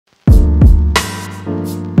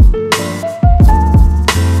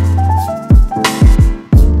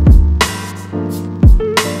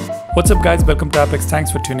What's up guys, welcome to Apex. Thanks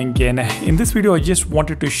for tuning in. In this video I just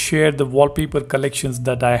wanted to share the wallpaper collections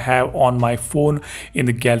that I have on my phone in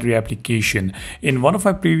the gallery application. In one of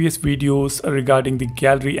my previous videos regarding the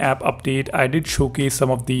gallery app update, I did showcase some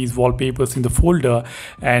of these wallpapers in the folder,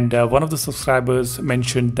 and one of the subscribers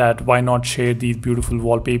mentioned that why not share these beautiful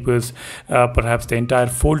wallpapers, perhaps the entire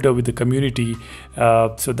folder with the community.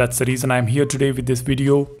 So that's the reason I'm here today with this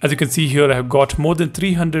video. As you can see here, I have got more than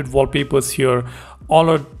 300 wallpapers here. All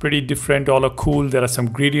are pretty different, all are cool. There are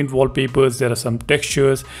some gradient wallpapers, there are some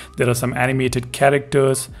textures, there are some animated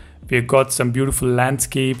characters, we've got some beautiful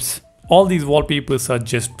landscapes. All these wallpapers are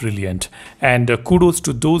just brilliant, and kudos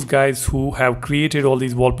to those guys who have created all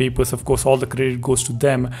these wallpapers. Of course, all the credit goes to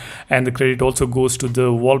them, and the credit also goes to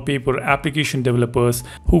the wallpaper application developers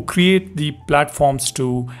who create the platforms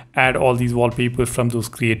to add all these wallpapers from those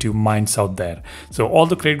creative minds out there. So all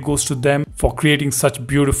the credit goes to them for creating such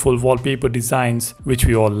beautiful wallpaper designs which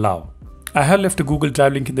we all love. I have left a Google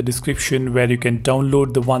Drive link in the description where you can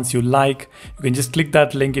download the ones you like. You can just click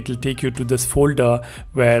that link, it will take you to this folder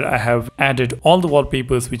where I have added all the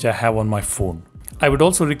wallpapers which I have on my phone. I would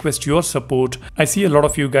also request your support. I see a lot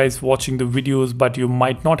of you guys watching the videos, but you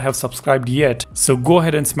might not have subscribed yet. So go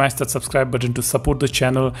ahead and smash that subscribe button to support the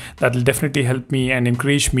channel. That will definitely help me and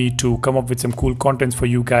encourage me to come up with some cool contents for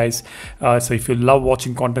you guys. So if you love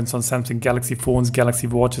watching contents on Samsung Galaxy phones, Galaxy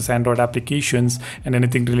watches, Android applications, and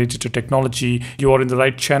anything related to technology, you are in the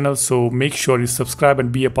right channel. So make sure you subscribe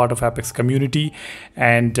and be a part of Apex community,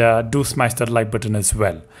 and do smash that like button as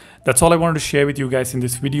well. That's all I wanted to share with you guys in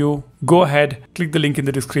this video. Go ahead, click the link in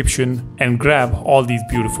the description and grab all these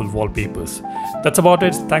beautiful wallpapers. That's about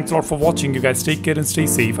it. Thanks a lot for watching. You guys take care and stay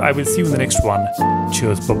safe. I will see you in the next one.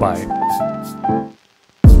 Cheers. Bye-bye.